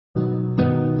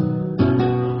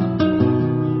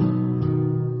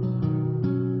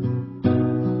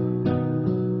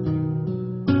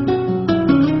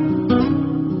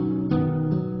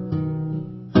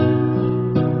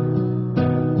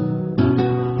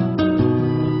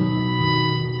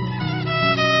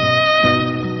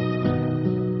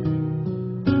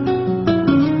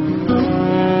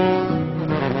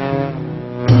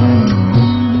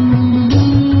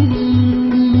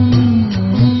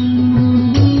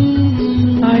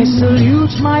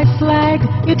salute my flag,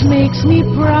 it makes me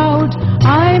proud.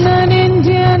 I'm an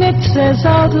Indian, it says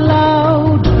out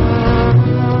loud.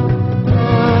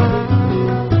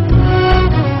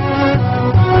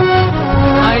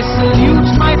 I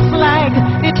salute my flag,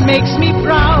 it makes me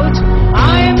proud.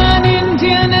 I'm an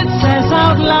Indian, it says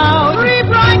out loud. Three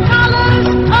bright colors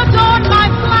adorn my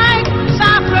flag,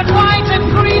 saffron, white and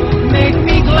green make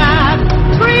me glad.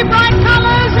 Three bright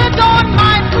colors adorn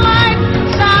my flag,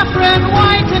 saffron,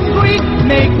 white and green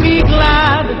make me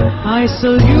glad. I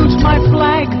salute my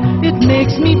flag, it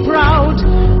makes me proud.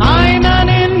 I'm an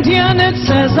Indian, it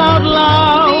says out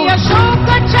loud. The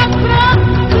Ashoka Chakra,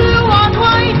 blue on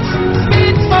white,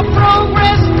 spins for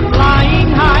progress, flying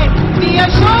high. The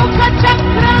Ashoka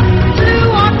Chakra, blue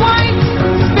on white,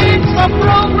 spins for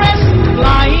progress,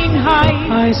 flying high.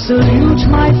 I salute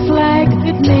my flag,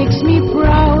 it makes me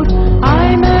proud.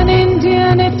 I'm an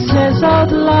Indian, it says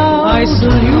out loud. I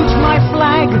salute my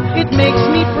flag, it makes